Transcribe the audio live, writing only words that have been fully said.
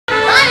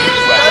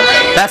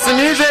That's the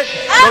music.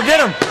 Go get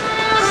him.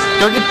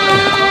 Go get.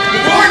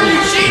 Warn you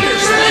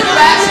cheaters! Spin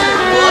faster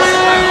than bullets.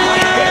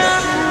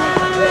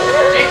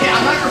 JK,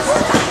 I'm not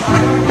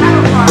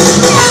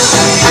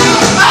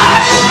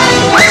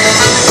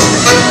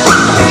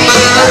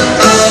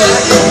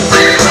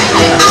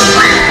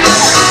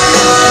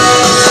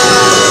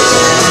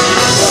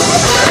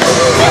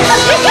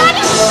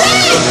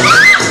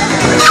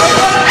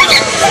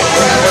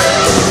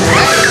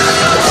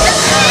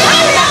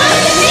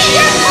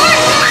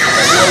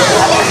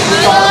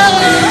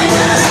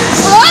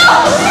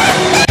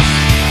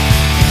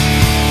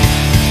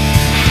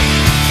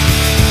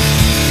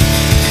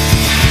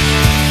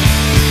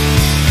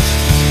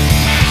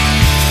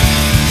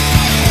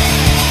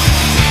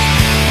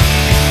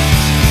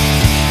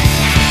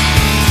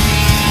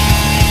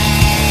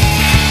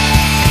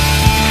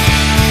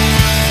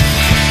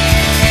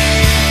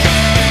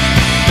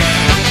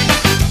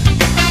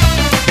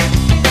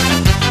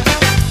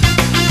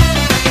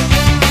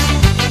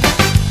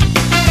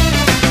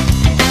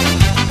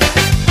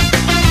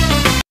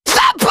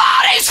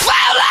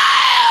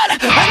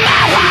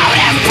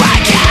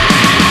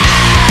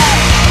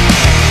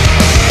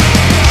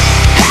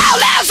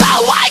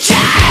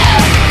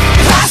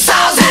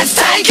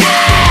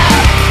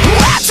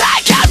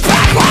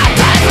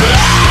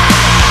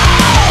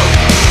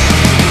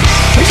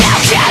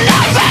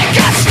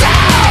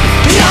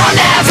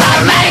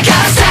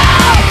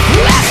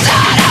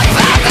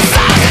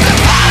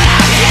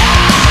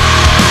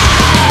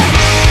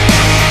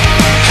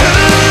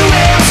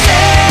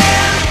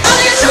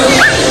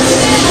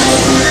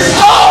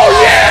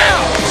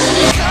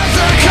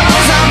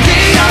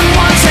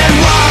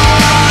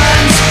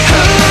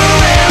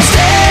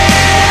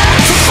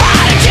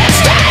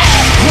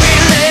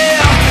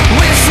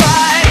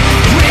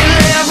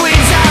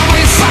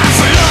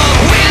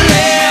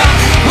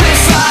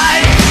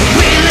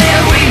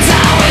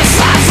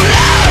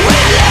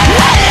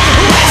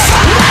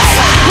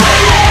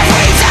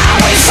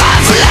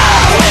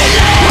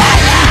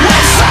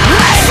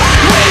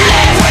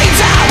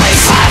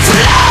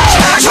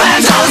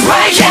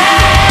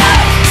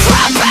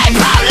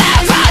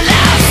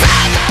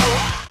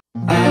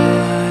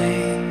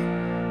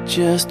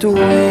just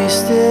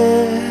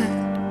wasted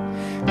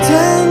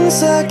 10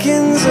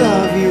 seconds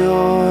of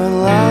your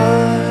life.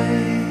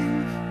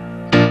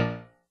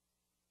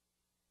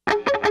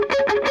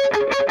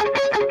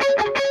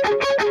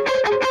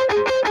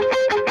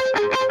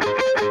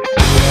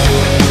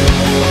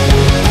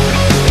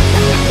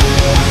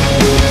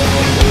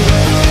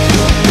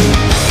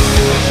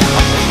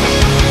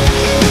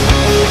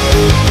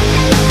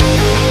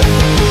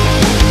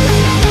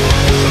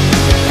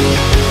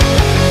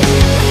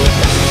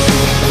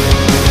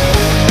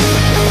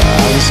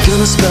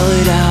 Gonna spell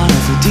it out,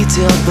 every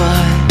detail,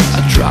 but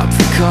I dropped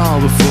the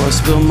call before I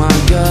spilled my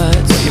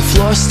guts. Let your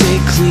floor stay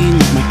clean,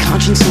 let my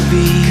conscience will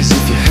be. Cause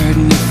if you heard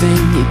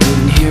anything, you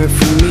didn't hear it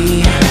from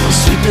me. I'm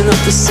sweeping up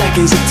the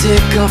seconds that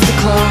tick off the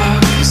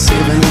clock,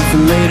 saving them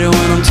for later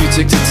when I'm too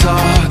ticked to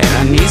talk. And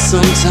I need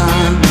some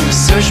time to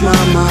search my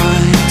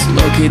mind,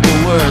 to locate the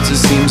words that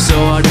seem so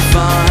hard to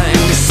find.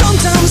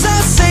 Sometimes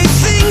I say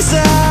things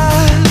that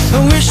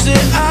I wish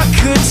that I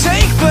could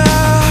take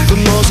back.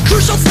 The most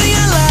crucial thing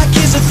I lack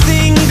is a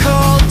thing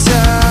called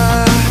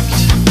tact.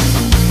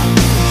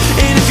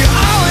 And if you're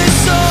always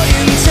so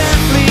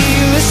intently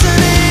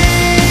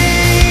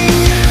listening,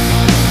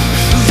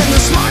 then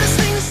the smartest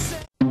thing to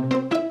say.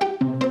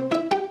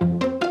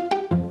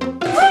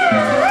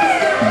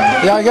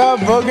 Yeah, I got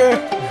booger.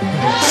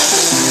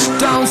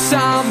 Don't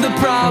solve the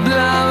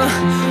problem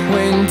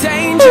when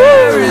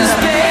danger is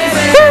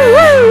big.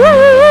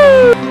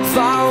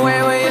 Far away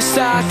where you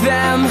stock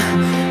them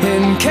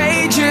in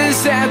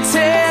cages that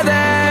tear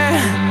there,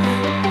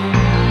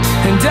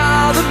 and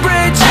all the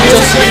bridges. I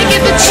just wanna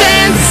get the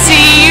chance to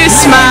see you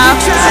smile.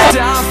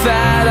 Off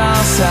at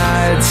all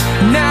sides.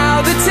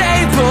 Now the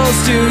tables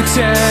do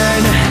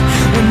turn.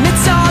 When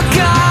it's all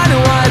gone,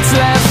 what's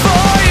left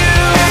for you?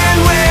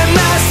 And when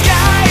the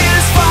sky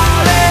is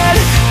falling,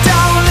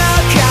 don't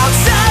look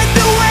outside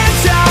the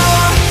window.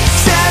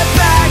 Step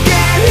back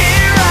and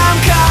hear I'm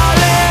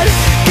calling.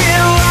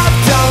 Give up,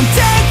 don't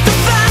take the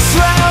fast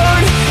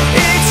road.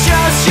 It's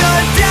just your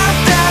death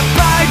that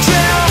bites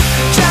you.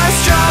 Just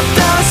drop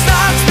those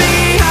thoughts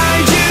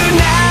behind you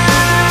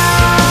now.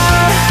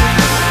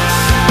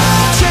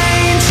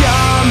 Change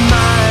your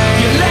mind.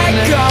 You let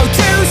go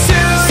too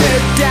soon.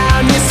 Sit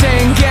down, you're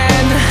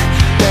sinking.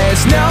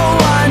 There's no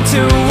one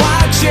to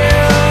watch you.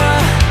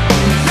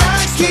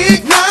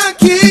 Knock,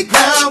 kick,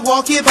 now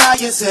walk it by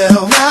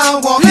yourself. Now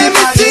walk it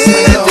by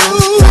yourself.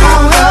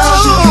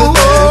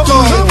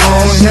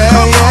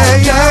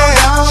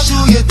 I'll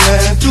show you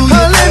that.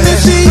 Let me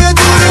see you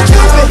do the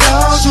Cupid.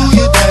 I'll show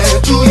you that.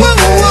 Do your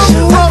dance.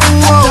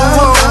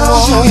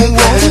 I'll show you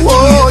that.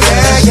 Oh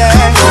yeah.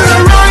 To the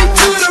right,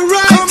 to the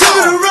right, to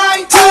the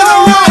right, to the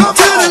right,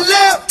 to the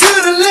left, to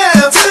the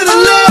left, to the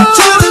left,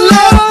 to the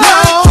left.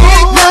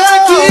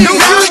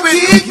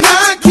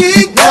 Knock,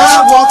 kick,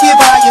 now walk it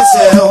by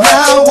yourself.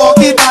 Now walk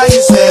it by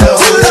yourself.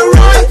 To the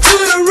right, to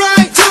the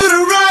right, to the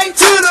right.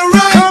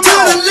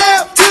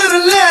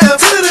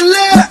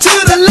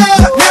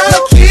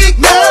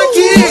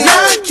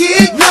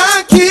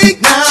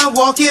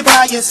 walk it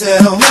by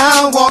yourself.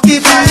 Now walk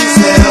it by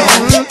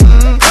yourself.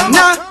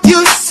 Now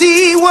you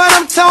see what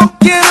I'm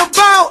talking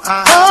about.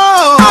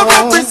 Oh,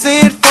 I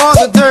represent for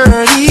the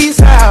dirty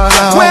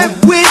South, where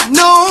we're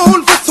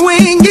known for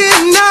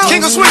swinging out.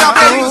 King of swing out,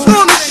 baby. I'm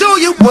gonna show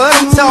you what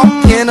I'm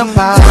talking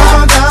about.